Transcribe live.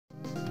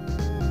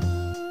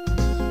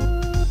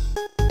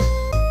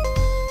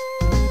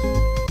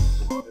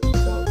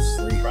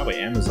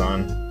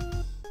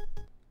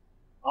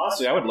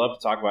honestly, I would love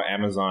to talk about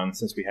Amazon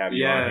since we have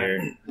you on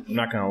here. I'm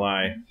not gonna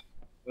lie.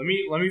 Let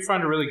me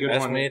find a really good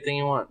Ask one. me anything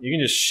you want. You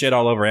can just shit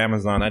all over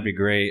Amazon. That'd be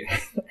great.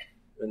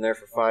 Been there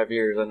for 5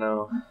 years. I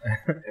know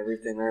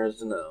everything there is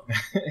to know.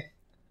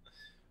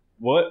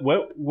 What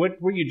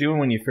were you doing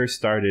when you first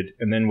started,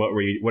 and then what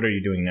are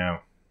you doing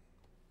now?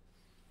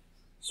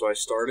 So I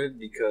started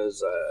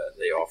because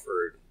they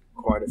offered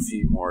quite a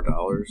few more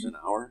dollars an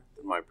hour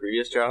than my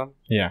previous job.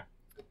 Yeah.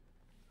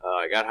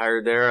 I got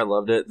hired there. I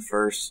loved it the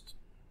first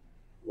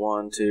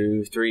 1,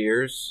 2, 3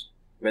 years.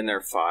 Been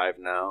there 5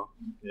 now.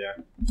 Yeah.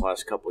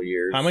 Last couple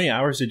years. How many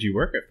hours did you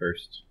work at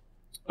first?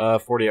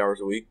 40 hours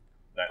a week.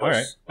 All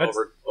right. That's,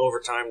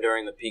 Overtime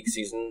during the peak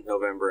season,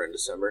 November and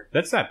December.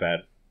 that's not bad.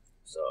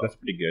 So That's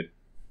pretty good.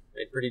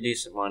 made pretty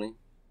decent money.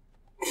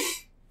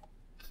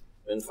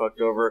 Been fucked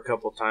over a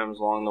couple times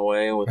along the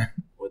way with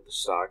the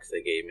stocks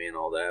they gave me and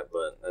all that,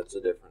 but that's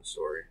a different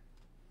story.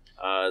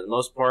 The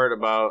most part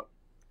about,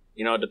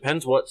 it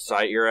depends what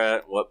site you're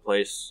at, what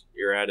place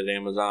you're at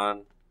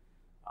Amazon.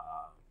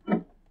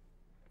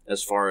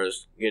 As far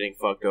as getting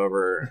fucked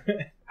over,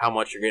 how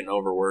much you're getting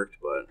overworked,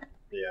 but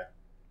Yeah.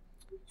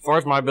 as far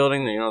as my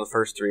building, the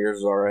first 3 years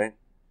was all right.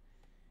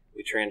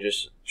 We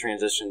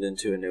transitioned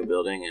into a new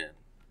building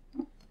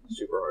and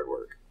super hard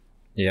work.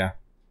 Yeah.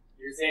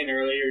 You were saying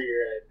earlier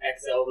you're at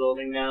XL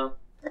building now,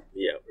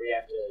 Yep. where you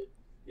have to.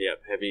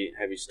 Yep.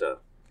 Heavy stuff.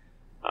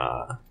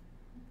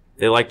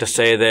 They like to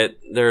say that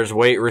there's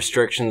weight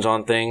restrictions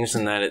on things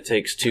and that it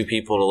takes 2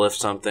 people to lift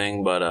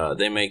something, but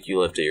they make you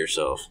lift it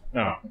yourself.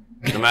 Oh.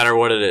 No matter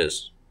what it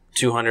is.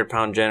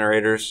 200-pound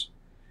generators,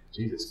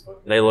 Jesus.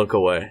 they look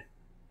away.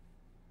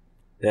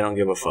 They don't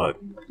give a fuck.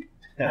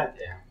 God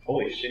damn.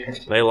 Holy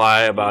shit. They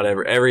lie about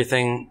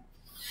everything.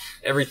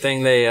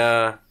 Everything they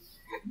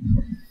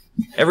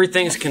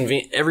everything's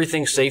convenient.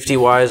 Everything safety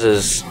wise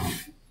is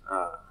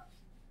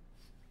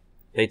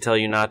they tell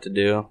you not to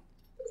do.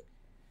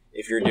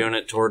 If you're doing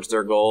it towards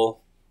their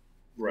goal,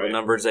 the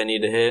numbers they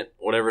need to hit,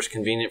 whatever's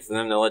convenient for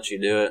them, they'll let you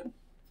do it.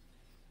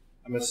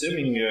 I'm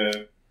assuming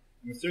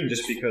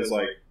just because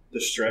like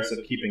the stress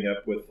of keeping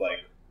up with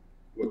like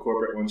what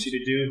corporate wants you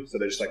to do, so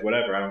they're just like,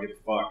 whatever, I don't give a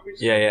fuck.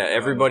 Yeah.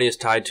 Everybody is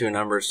tied to a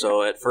number.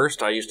 So at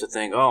first, I used to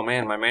think, oh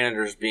man, my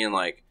manager's being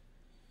like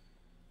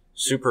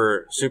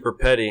super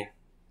petty.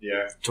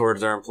 Yeah.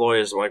 Towards their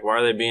employees. Like, why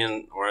are they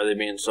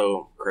being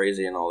so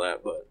crazy and all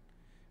that? But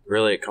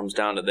really, it comes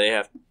down to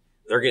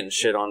they're getting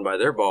shit on by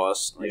their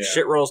boss. Like,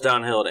 shit rolls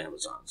downhill at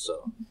Amazon.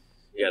 So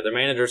yeah, their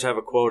managers have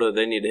a quota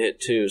they need to hit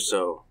too.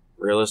 So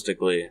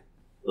realistically,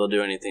 they'll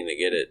do anything to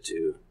get it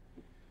too.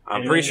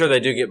 I'm pretty sure they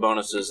do get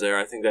bonuses there.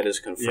 I think that is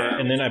confirmed. Yeah,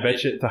 and then I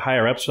bet you the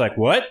higher ups are like,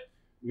 "What?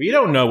 We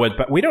don't know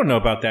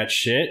about that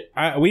shit.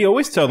 We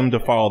always tell them to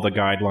follow the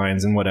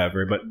guidelines and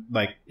whatever. But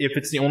like, if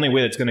it's the only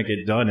way that's going to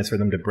get done is for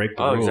them to break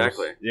the rules,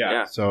 exactly.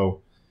 Yeah.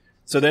 So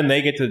then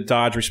they get to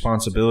dodge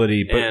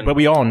responsibility. But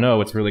we all know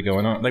what's really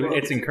going on. Like,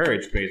 it's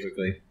encouraged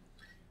basically.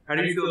 How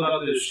do you feel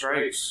about the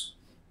strikes?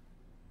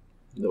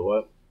 The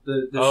what?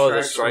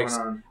 The strikes.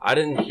 Going on. I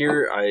didn't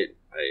hear. I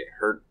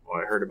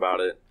heard about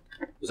it.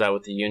 Was that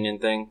with the union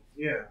thing?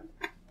 Yeah.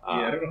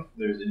 I don't know if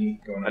there's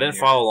any going on. I didn't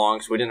follow along,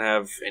 so we didn't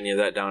have any of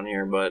that down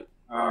here. But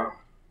Yeah.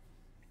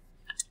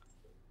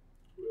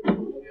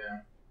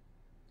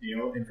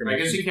 Information. I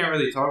guess you can't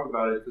really talk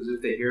about it because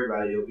if they hear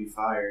about it, you'll be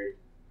fired.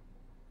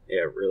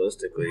 yeah,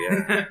 realistically,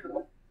 yeah.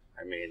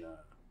 I mean,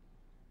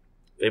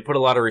 they put a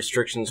lot of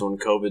restrictions when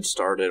COVID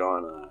started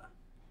on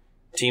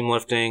team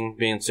lifting,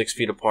 being 6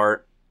 feet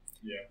apart.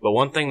 Yeah. But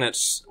one thing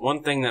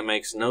that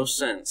makes no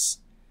sense.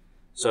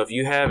 So if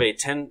you have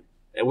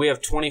we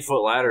have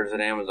 20-foot ladders at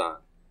Amazon.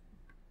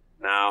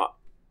 Now,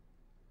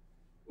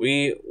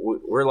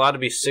 we're allowed to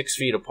be 6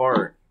 feet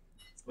apart,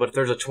 but if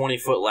there's a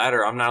 20-foot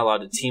ladder, I'm not allowed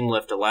to team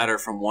lift a ladder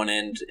from one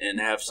end and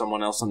have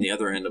someone else on the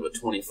other end of a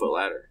 20-foot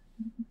ladder.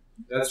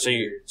 That's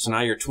So now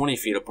you're 20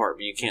 feet apart,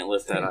 but you can't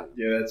lift that item.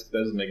 Yeah, that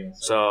doesn't make any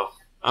sense. So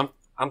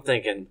I'm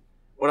thinking,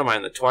 what am I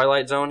in the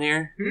Twilight Zone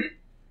here?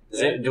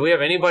 Do we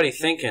have anybody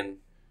thinking?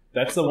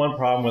 That's the one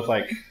problem with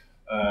like,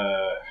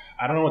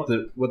 I don't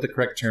know what the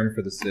correct term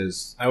for this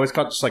is. I always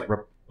call it just like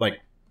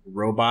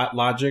robot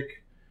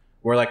logic,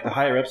 where like the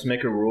higher ups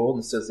make a rule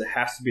and says it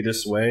has to be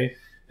this way,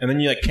 and then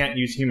you like can't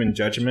use human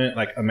judgment.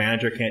 Like a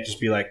manager can't just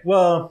be like,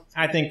 well,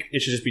 I think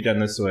it should just be done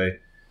this way,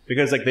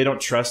 because like they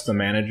don't trust the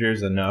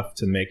managers enough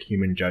to make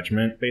human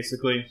judgment.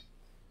 Basically,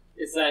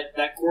 It's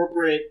that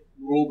corporate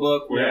rule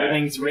book where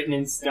everything's written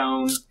in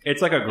stone.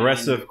 it's like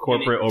aggressive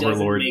corporate and it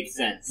overlord. Doesn't make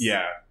sense.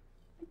 Yeah,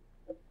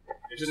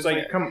 it's just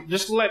like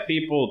just let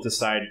people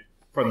decide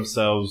for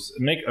themselves,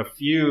 make a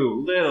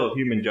few little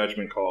human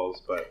judgment calls,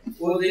 but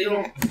Well, they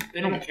don't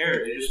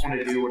care. They just want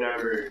to do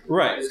whatever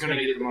is going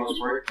to get the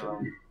most work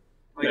done.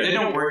 Like, they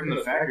don't work in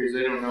the factories.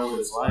 They don't know what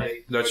it's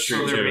like. That's true,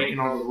 So they're too. making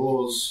all the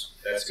rules.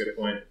 That's a good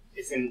point.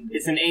 It's an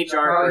HR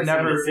person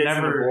never- that sits in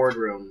never- a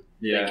boardroom.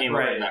 Yeah, that came up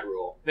right. with that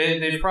rule.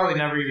 They've probably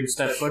never even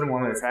stepped foot in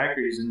one of their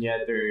factories, and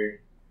yet they're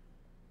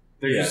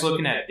just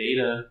looking at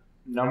data,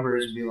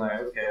 numbers, and be like,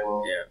 okay,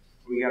 well,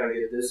 we got to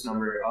get this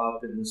number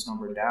up and this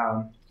number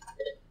down.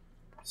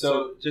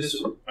 So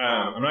just,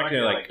 I'm not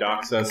gonna like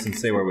dox us and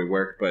say where we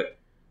work, but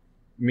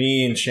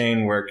me and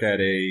Shane work at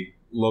a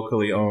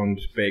locally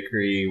owned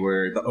bakery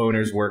where the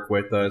owners work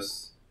with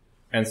us,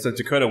 and so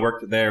Dakota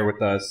worked there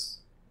with us.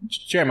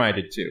 Jeremiah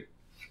did too.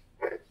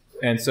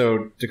 And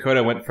so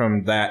Dakota went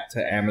from that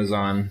to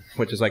Amazon,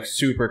 which is like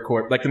super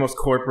like the most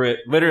corporate.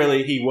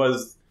 Literally, he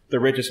was the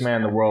richest man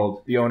in the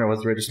world. The owner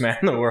was the richest man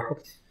in the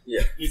world.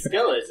 Yeah, He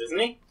still is, isn't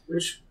he?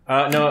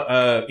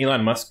 No,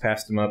 Elon Musk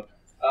passed him up.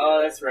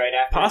 Oh, that's right.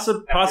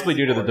 Possibly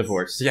due to the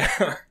divorce.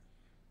 Yeah.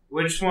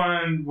 Which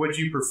one would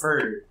you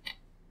prefer?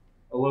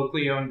 A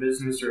locally owned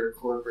business or a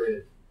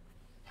corporate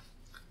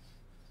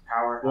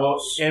powerhouse?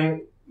 Well,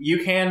 and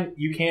you can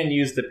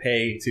use the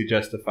pay to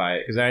justify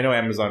it because I know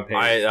Amazon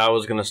pays. I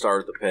was gonna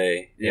start with the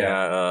pay.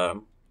 Yeah,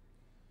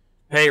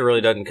 pay really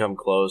doesn't come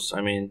close.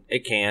 I mean,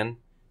 it can.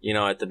 You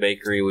know, at the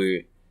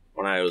bakery,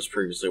 when I was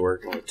previously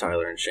working with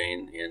Tyler and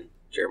Shane and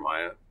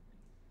Jeremiah,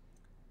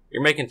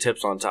 you're making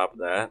tips on top of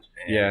that.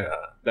 And,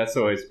 that's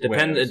always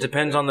It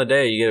depends on the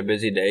day. You get a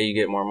busy day, you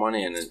get more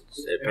money, and it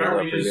pays up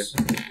pretty good.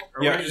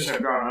 Our wages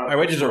have gone up. Our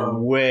wages are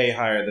way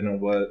higher than it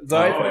was.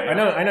 I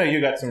know you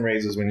got some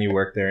raises when you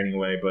worked there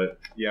anyway, but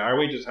yeah, our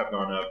wages have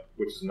gone up,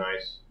 which is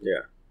nice.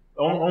 Yeah.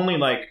 Only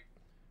like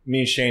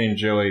me, Shane, and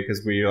Joey,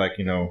 because we like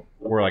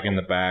we're like in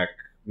the back.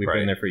 We've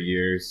been there for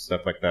years,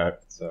 stuff like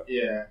that. So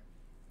yeah.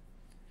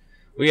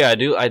 Well, yeah,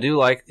 I do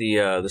like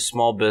the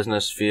small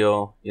business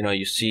feel. You know,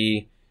 you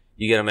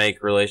got to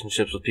make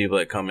relationships with people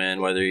that come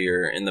in, whether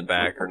you're in the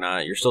back or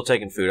not. You're still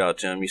taking food out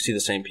to them. You see the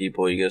same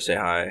people. You got to say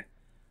hi.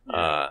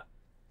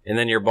 And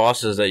then your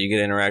bosses that you get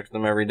to interact with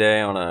them every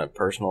day on a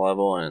personal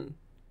level, and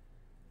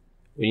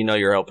you know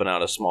you're helping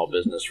out a small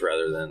business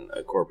rather than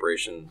a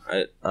corporation.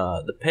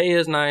 The pay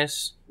is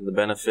nice, the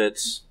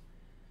benefits,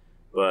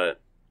 but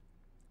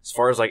as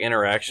far as like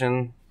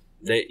interaction,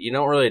 you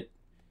don't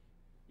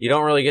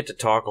really get to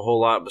talk a whole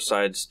lot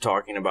besides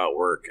talking about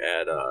work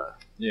at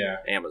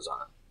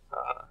Amazon.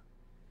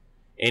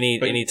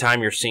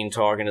 Anytime you're seen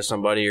talking to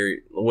somebody, or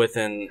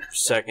within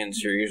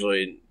seconds, you're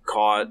usually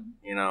caught,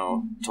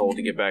 told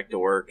to get back to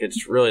work.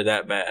 It's really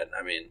that bad.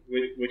 I mean,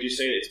 would you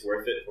say it's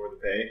worth it for the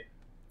pay?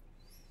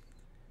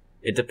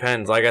 It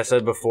depends. Like I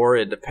said before,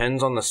 it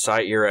depends on the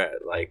site you're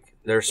at. Like,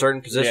 there are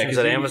certain positions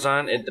at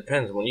Amazon. It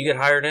depends. When you get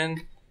hired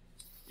in,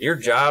 your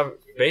job,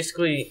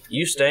 basically,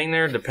 you staying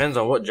there depends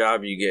on what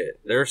job you get.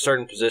 There are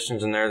certain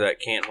positions in there that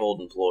can't hold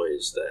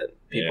employees, that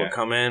people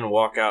come in,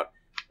 walk out.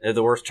 They have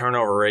the worst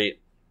turnover rate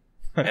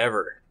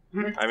ever.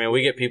 I mean,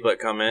 we get people that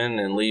come in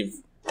and leave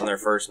on their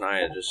first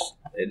night.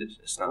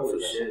 It's not for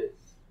them.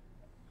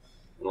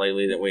 And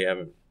lately, that we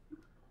haven't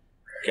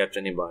kept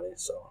anybody.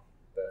 So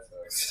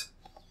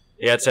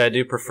yeah, I'd say I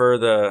do prefer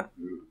the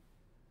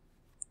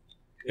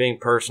being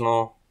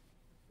personal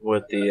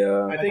with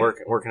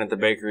the working at the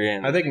bakery.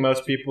 And I think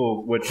most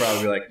people would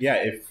probably be like,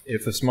 yeah,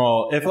 if a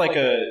small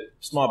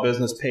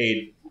business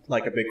paid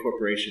like a big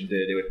corporation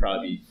did, it would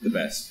probably be the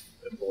best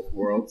of both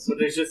worlds. So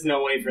there's just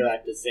no way for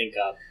that to sync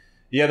up.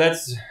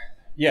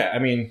 Yeah, I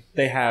mean,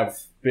 they have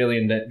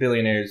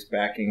billionaires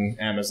backing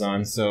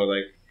Amazon, so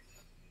like,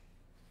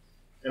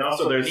 and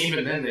also there's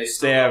even then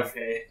they have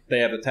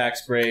the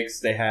tax breaks,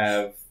 they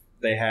have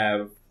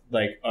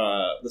like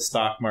the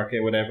stock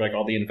market, whatever, like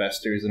all the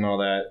investors and all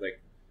that,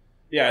 like,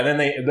 yeah, and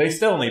then they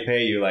still only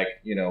pay you like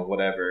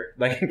whatever,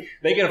 like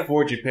they can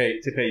afford to pay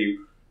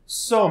you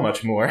so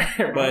much more,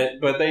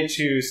 but they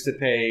choose to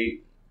pay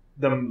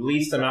the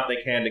least amount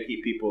they can to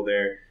keep people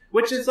there,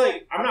 which is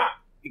like, I'm not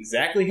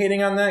exactly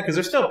hating on that because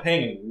they're still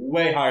paying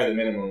way higher than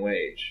minimum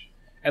wage,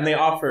 and they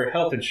offer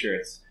health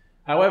insurance.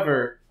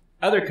 However,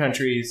 other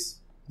countries,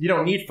 you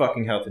don't need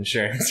fucking health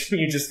insurance.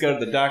 You just go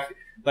to the doctor.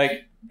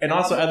 Like, and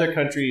also other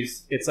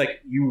countries, it's like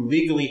you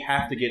legally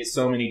have to get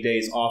so many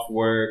days off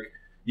work.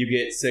 You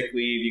get sick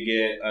leave. You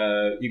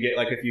get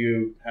like if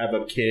you have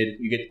a kid,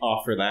 you get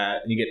off for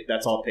that, and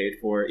that's all paid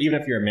for.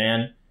 Even if you're a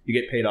man, you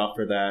get paid off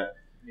for that.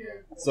 Yeah.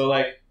 So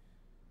like,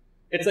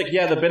 it's like,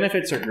 yeah, the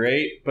benefits are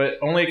great, but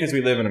only because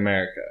we live in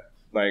America.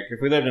 Like,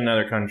 if we lived in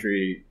another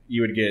country,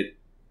 you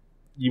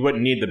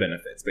wouldn't need the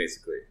benefits,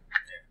 basically.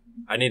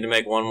 I need to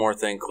make one more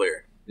thing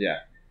clear.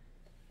 Yeah.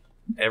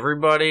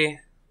 Everybody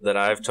that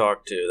I've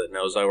talked to that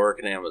knows I work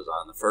at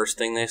Amazon, the first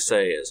thing they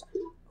say is,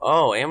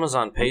 "Oh,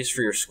 Amazon pays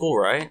for your school,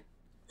 right?"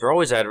 They're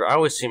always I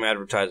always see them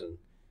advertising.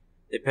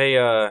 They pay.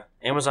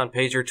 Amazon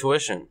pays your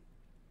tuition.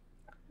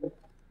 I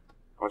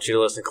want you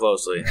to listen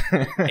closely.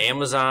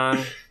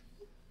 Amazon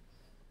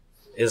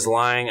is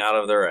lying out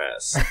of their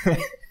ass.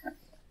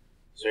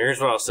 So here's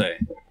what I'll say.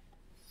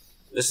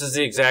 This is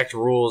the exact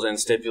rules and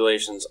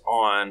stipulations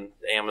on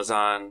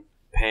Amazon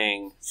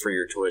paying for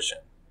your tuition.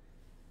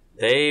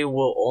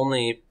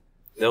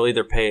 They'll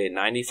either pay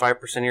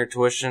 95% of your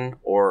tuition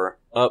or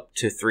up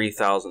to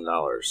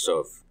 $3,000. So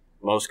if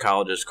most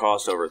colleges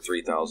cost over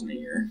 $3,000 a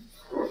year.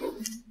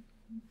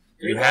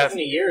 $3,000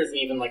 a year isn't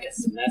even like a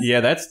semester. Yeah,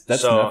 that's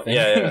so nothing.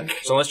 yeah.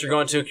 So unless you're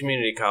going to a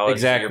community college,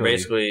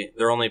 exactly.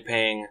 They're only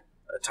paying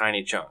a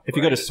tiny chunk. If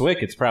you go to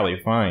SWIC, it's probably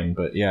fine,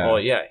 but yeah. Well,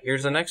 yeah.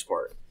 Here's the next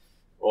part.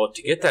 Well,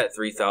 to get that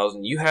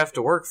 $3,000, you have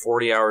to work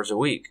 40 hours a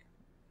week.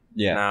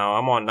 Yeah. Now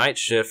I'm on night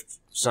shift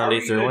Sunday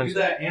through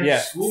Wednesday.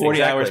 Yeah,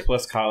 40 hours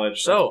plus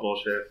college. So that's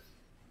bullshit.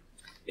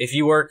 If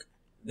you work,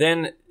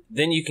 then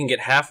you can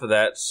get half of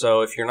that.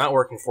 So if you're not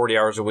working 40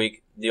 hours a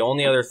week, the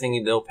only other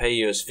thing they'll pay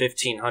you is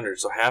 $1,500.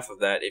 So half of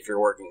that if you're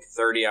working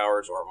 30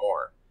 hours or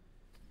more.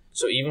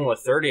 So even with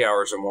 30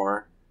 hours or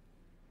more,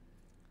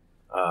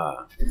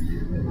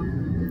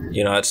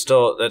 that's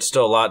still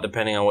a lot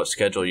depending on what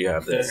schedule you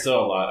have there. That's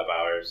still a lot of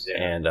hours.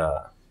 Yeah. And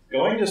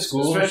going to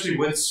school, especially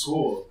with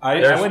school,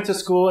 I went to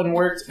school and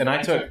worked, and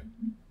I took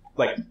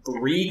like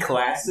 3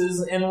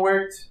 classes and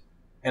worked,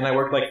 and I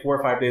worked like 4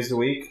 or 5 days a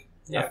week.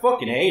 Yeah. I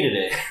fucking hated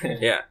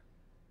it. Yeah.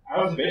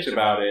 I was a bitch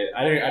about it.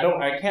 I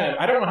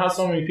don't know how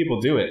so many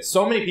people do it.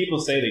 So many people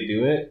say they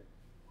do it.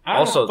 I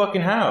don't know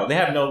fucking how. They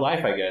have no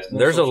life, I guess.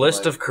 There's a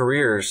list of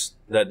careers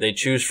that they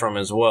choose from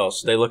as well.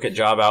 So they look at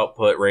job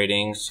output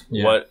ratings,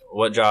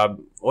 what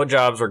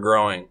jobs are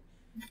growing.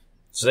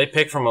 So they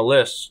pick from a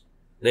list.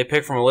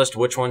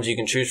 Which ones you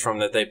can choose from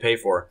that they pay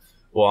for.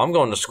 Well, I'm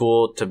going to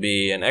school to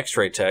be an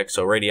X-ray tech,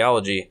 so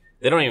radiology.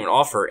 They don't even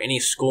offer any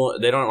school.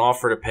 They don't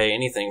offer to pay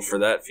anything for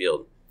that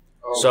field.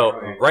 Oh,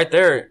 so right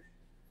there,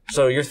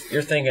 so you're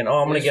thinking, oh,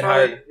 I'm gonna get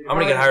hired. I'm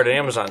gonna get hired at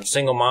Amazon.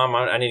 Single mom.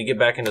 I need to get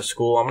back into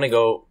school. I'm gonna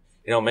go.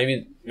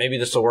 Maybe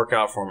this will work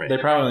out for me. They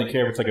probably don't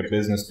care if it's like a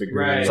business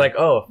degree. Right. It's like,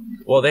 oh,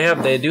 well,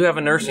 they do have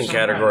a nursing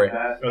category.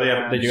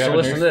 They do have so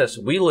listen to this.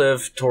 We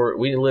live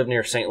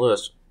near St.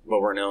 Louis,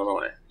 but we're in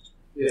Illinois.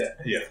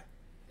 Yeah.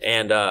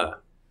 And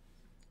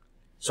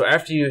so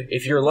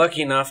if you're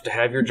lucky enough to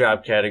have your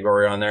job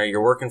category on there,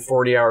 you're working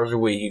 40 hours a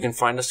week. You can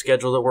find a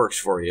schedule that works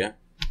for you.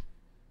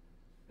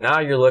 Now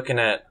you're looking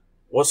at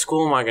what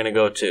school am I going to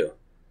go to?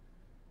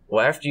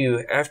 Well,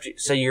 after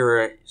say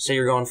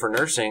you're going for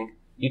nursing,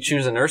 you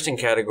choose a nursing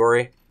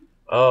category.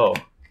 Oh,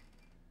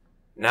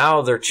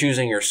 now they're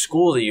choosing your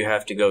school that you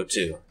have to go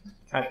to.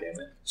 God damn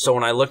it! So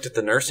when I looked at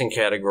the nursing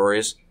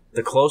categories,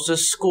 the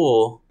closest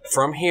school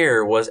from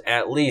here was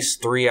at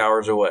least 3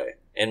 hours away,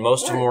 and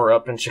most of them were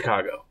up in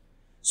Chicago.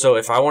 So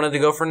if I wanted to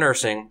go for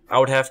nursing, I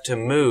would have to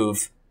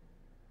move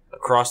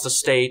across the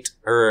state,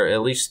 or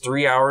at least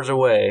 3 hours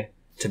away,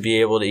 to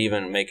be able to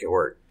even make it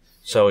work.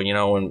 So,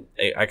 when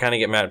I kind of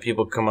get mad at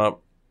people come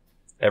up,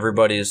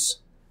 everybody's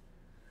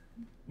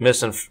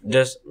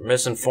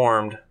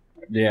misinformed.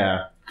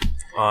 Yeah.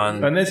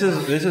 And this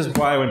is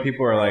why when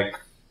people are like,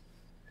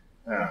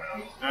 I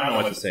don't know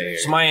what to say here.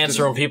 So my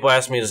answer when people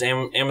ask me, does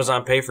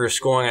Amazon pay for your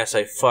schooling? I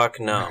say, fuck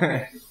no.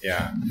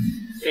 Yeah.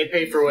 They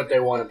pay for what they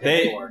want to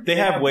pay for. They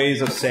have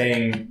ways of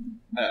saying,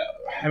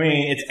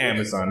 it's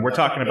Amazon. We're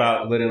talking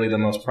about literally the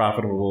most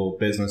profitable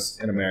business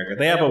in America.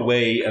 They have a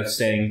way of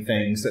saying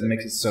things that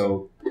makes it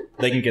so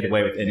they can get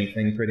away with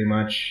anything pretty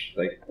much.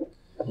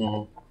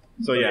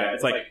 So yeah,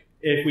 it's like,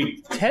 if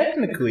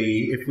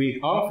we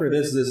offer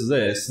this,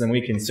 then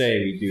we can say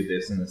we do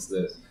this and this.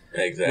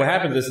 Exactly. What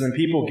happens is then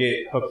people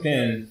get hooked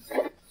in,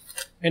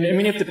 and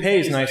if the pay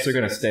is nice, they're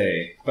gonna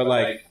stay.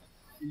 But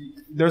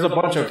there's a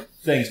bunch of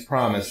things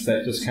promised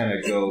that just kind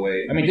of go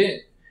away.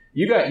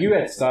 You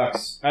had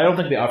stocks? I don't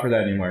think they offer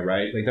that anymore,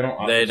 right? They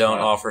don't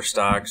offer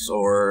stocks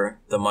or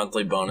the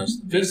monthly bonus.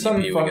 Did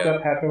something fucked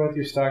up happen with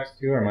your stocks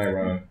too, or am I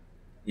wrong?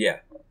 Yeah.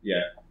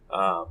 Yeah.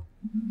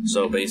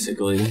 So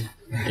basically, you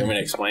want me to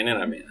explain it?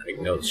 I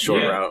can go the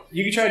short route.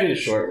 You can try to do the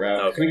short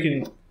route. Okay. We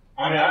can.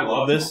 I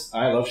love this.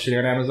 I love shit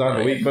on Amazon,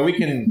 but we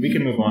can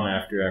move on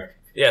after.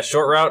 Yeah,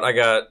 short route. I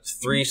got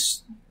three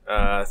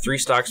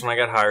stocks when I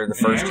got hired the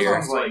first year.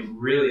 Amazon's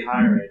really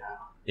high right now.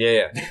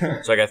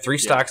 Yeah. So I got 3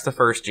 stocks the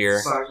first year.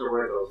 Stocks are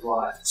worth a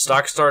lot.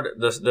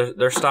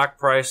 Their stock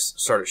price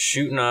started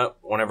shooting up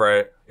whenever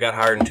I got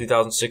hired in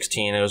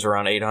 2016. It was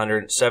around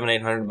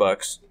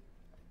 $800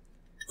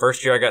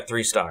 First year I got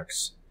 3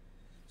 stocks.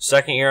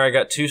 Second year I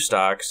got 2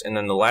 stocks, and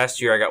then the last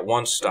year I got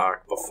 1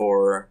 stock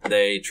before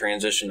they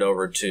transitioned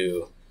over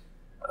to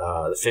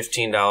the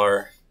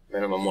 $15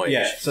 minimum wage.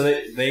 Yeah, so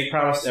they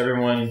promised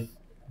everyone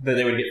that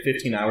they would get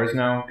 15 hours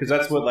now, because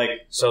that's what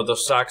So the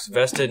stocks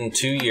vested in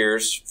 2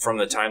 years from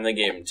the time they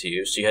gave them to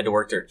you, so you had to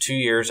work there 2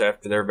 years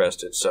after they're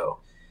vested. So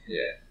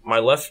yeah,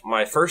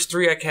 my first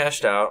 3 I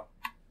cashed out,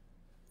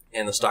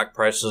 and the stock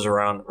price was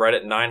around right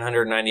at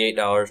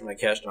 $998 when I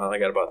cashed out. I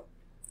got about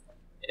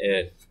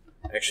it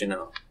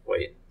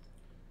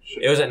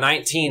was at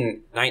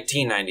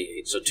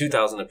 $19.98, so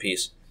 $2,000 a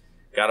piece.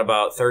 Got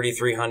about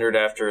 $3,300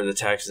 after the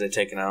taxes they'd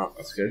taken out.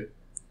 That's good.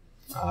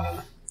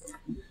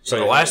 So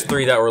the last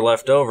 3 that were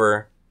left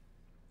over,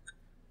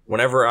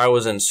 whenever I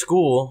was in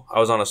school, I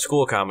was on a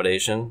school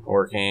accommodation,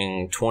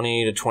 working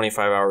 20 to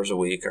 25 hours a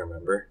week, I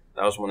remember.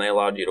 That was when they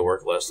allowed you to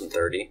work less than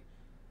 30.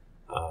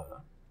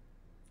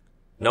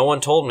 No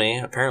one told me,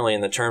 apparently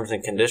in the terms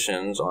and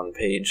conditions on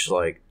page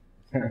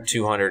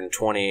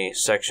 220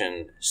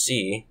 section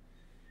C,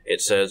 it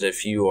says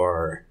if you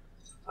are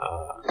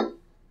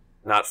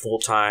not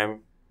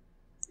full-time,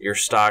 your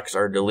stocks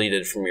are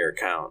deleted from your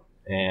account.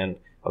 And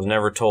I was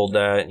never told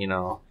that,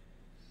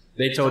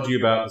 They told you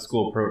about the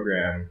school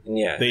program.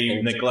 Yeah.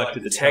 They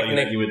neglected to tell you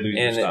that you would lose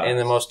your stocks. In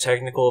the most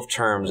technical of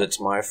terms, it's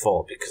my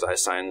fault because I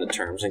signed the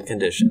terms and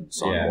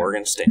conditions on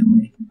Morgan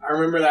Stanley. I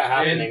remember that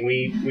happening.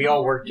 We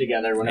all worked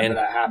together whenever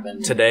that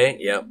happened. Today,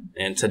 yep.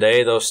 And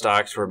today those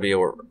stocks would be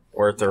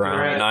worth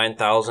around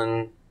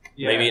 $9,000,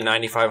 maybe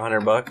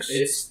 $9,500.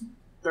 It's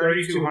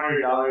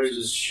 $3,200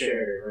 a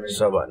share. Right?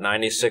 So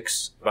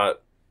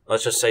about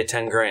let's just say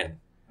 10 grand.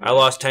 I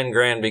lost 10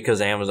 grand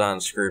because Amazon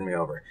screwed me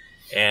over.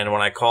 And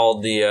when I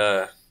called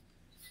their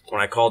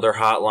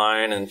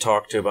hotline and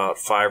talked to about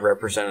 5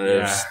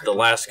 representatives, the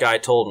last guy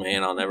told me,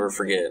 and I'll never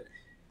forget,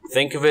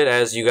 think of it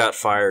as you got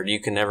fired.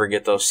 You can never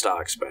get those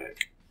stocks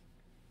back.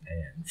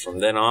 And from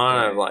then on,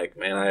 I'm like,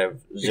 man, I have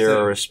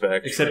zero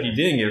respect. Except you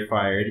didn't get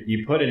fired.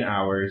 You put in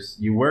hours.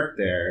 You worked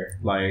there.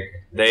 Like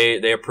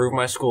they approved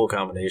my school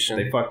accommodation.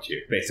 They fucked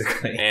you,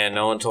 basically. And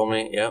no one told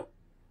me, yep.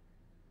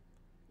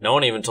 No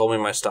one even told me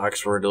my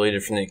stocks were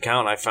deleted from the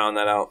account. I found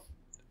that out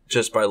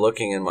just by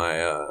looking in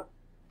my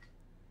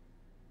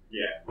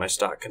my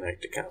Stock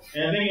Connect account.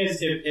 And the thing is,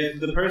 if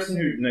the person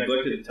who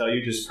neglected to tell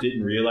you just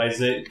didn't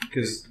realize it,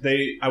 because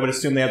I would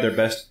assume they have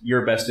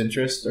your best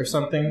interest or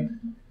something.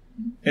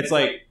 It's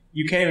like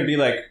you can't even be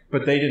like,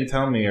 but they didn't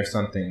tell me or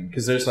something,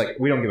 because they're just like,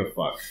 we don't give a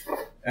fuck.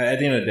 At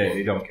the end of the day,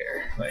 they don't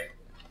care. Like,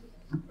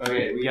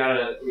 okay, we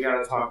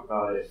gotta talk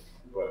about it.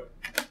 What?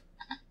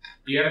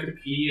 Do you have to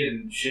pee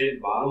and shit in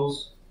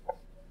bottles?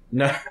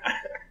 No.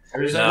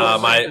 No,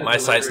 my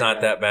site's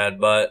not that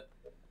bad, but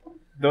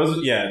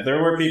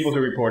there were people who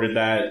reported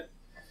that.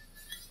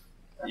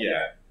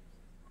 Yeah.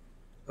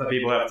 But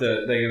people have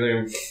to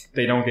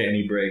they don't get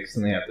any breaks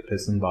and they have to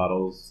piss in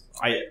bottles.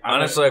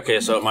 Honestly, okay,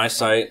 so at my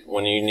site,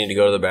 when you need to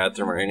go to the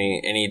bathroom or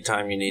any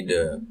time you need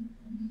to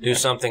do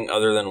something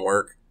other than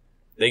work,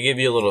 they give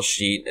you a little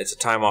sheet. It's a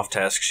time off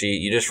task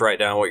sheet. You just write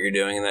down what you're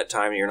doing in that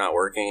time you're not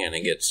working, and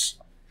it gets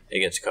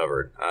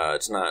covered.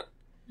 It's not.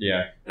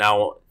 Yeah.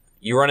 Now,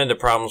 you run into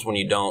problems when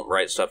you don't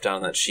write stuff down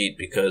on that sheet,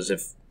 because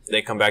if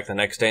they come back the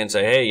next day and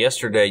say, hey,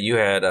 yesterday you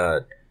had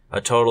a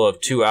total of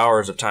 2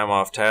 hours of time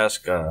off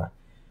task.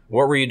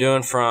 What were you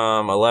doing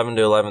from 11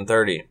 to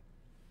 11:30?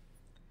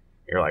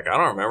 You're like, I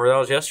don't remember. That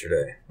was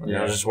yesterday.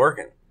 I was just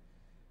working.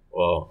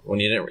 Well,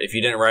 if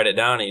you didn't write it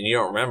down and you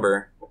don't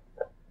remember,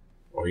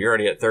 well, you're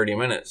already at 30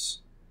 minutes.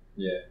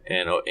 Yeah.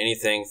 And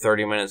anything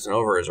 30 minutes and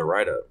over is a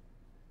write-up.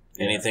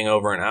 Yeah. Anything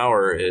over an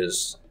hour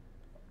is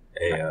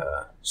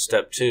a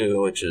step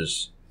 2, which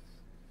is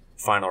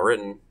final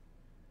written.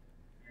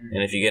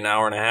 And if you get an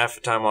hour and a half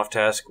of time off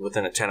task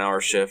within a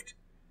 10-hour shift,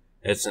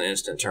 it's an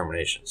instant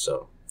termination.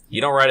 So you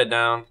don't write it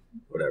down,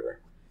 whatever.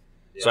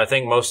 Yeah. So I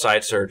think most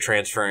sites are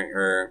transferring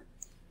or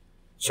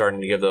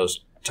starting to give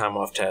those time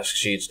off task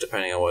sheets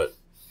depending on what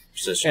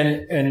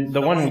position. And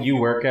the one you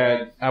work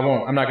at,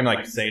 I'm not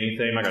gonna say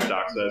anything. I'm not gonna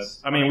dox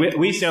us. I mean,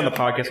 we say on the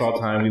podcast all the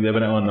time. We live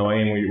in Illinois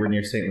and we're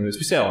near St. Louis.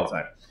 We say it all the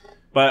time.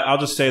 But I'll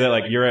just say that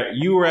like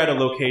you were at a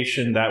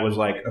location that was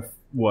like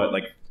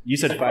you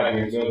said 5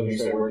 years ago when you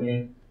started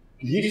working.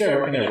 You started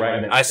working there right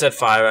when I said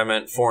 5. I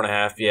meant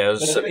 4.5. Yeah, it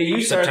was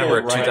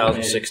September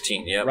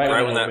 2016. Yep,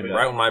 right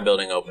when my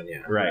building opened.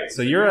 Yeah, right.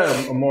 So you're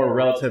at a more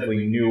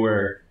relatively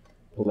newer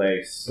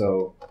place.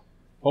 So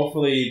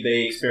hopefully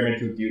they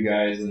experimented with you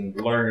guys and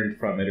learned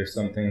from it or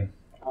something.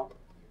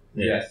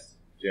 Yeah. Yes,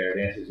 Jared.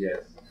 Answers yes.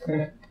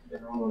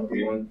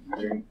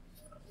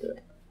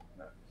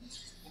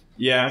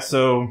 Yeah.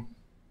 So.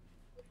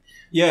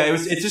 Yeah,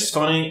 it's just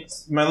funny.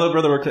 My little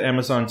brother worked at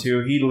Amazon too.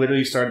 He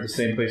literally started the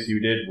same place you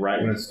did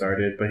right when it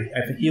started, but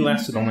I think he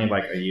lasted only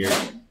like a year.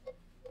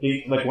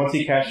 He once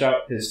he cashed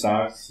out his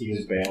stocks, he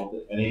just bailed,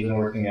 and he's been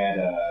working at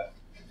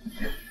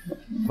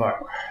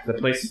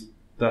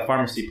the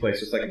pharmacy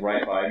place, just like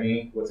right by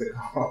me. What's it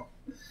called?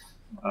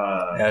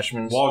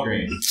 Ashman's.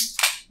 Walgreens.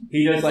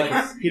 He does like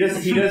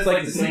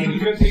the same. You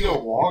couldn't think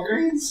of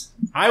Walgreens?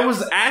 I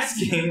was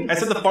asking. I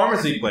said the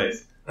pharmacy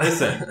place.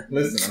 Listen.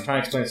 I'm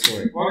trying to explain the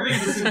story.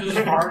 Walgreens isn't just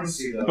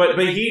pharmacy though. But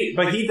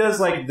he does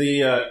like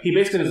he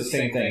basically does the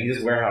same thing. He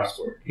does warehouse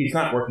work. He's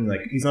not working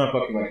he's not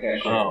fucking like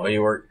cashier. Oh,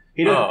 you work.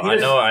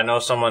 I know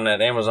someone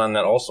at Amazon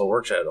that also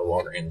works at a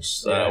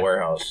Walgreens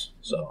warehouse.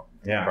 So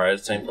yeah, probably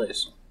the same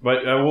place.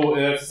 But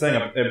that's the thing.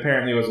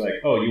 Apparently, it was like,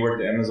 oh, you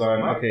worked at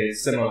Amazon. Okay,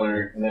 it's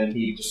similar. And then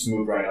he just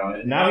moved right on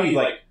it. Now he's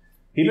like,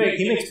 he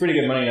makes pretty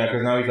good money now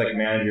because now he's like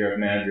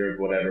manager of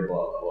whatever,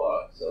 blah blah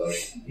blah. So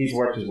he's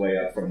worked his way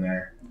up from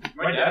there.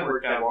 My dad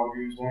worked at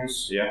Walgreens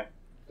once. Yeah.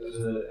 As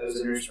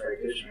a nurse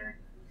practitioner.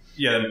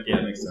 Yeah,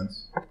 that makes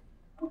sense.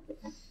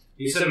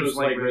 He said it was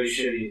like really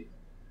shitty.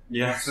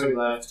 Yeah. So he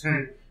left.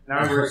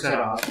 Now he works at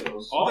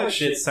hospitals. All that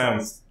shit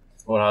sounds.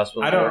 What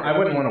hospital? I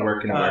wouldn't want to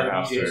work in a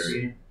warehouse.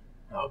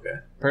 Okay.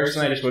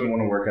 Personally, I just wouldn't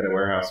want to work at a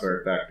warehouse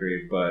or a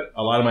factory. But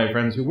a lot of my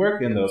friends who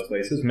work in those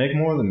places make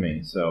more than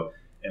me. So,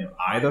 am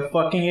I the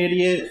fucking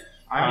idiot?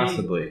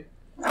 Possibly.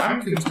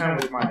 I'm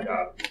content with my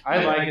job.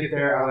 I like it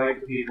there. I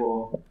like the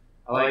people.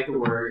 I like the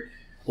work.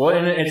 Well,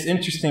 and it's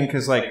interesting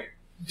because, like,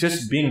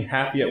 just being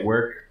happy at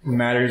work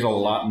matters a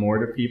lot more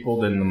to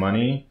people than the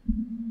money.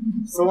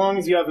 So long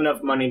as you have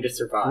enough money to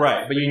survive.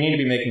 Right, but you need to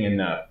be making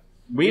enough.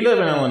 We live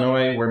in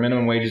Illinois where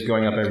minimum wage is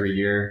going up every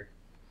year.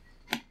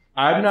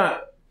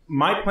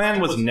 My plan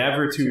was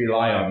never to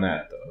rely on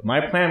that, though. My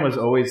plan was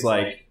always,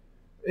 like,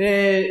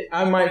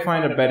 I might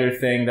find a better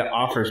thing that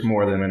offers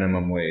more than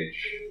minimum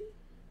wage.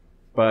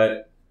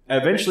 But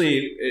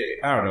eventually,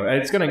 I don't know.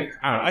 I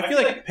feel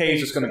like pay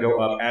is just gonna go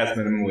up as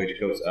minimum wage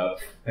goes up.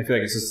 I feel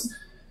like it's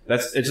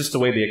just the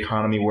way the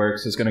economy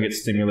works. It's gonna get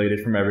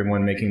stimulated from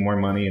everyone making more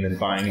money and then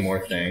buying more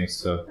things.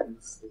 So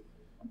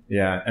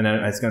yeah, and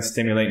then it's gonna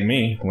stimulate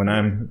me when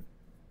I'm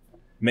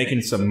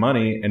making some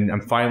money and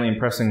I'm finally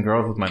impressing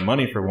girls with my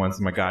money for once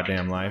in my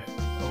goddamn life.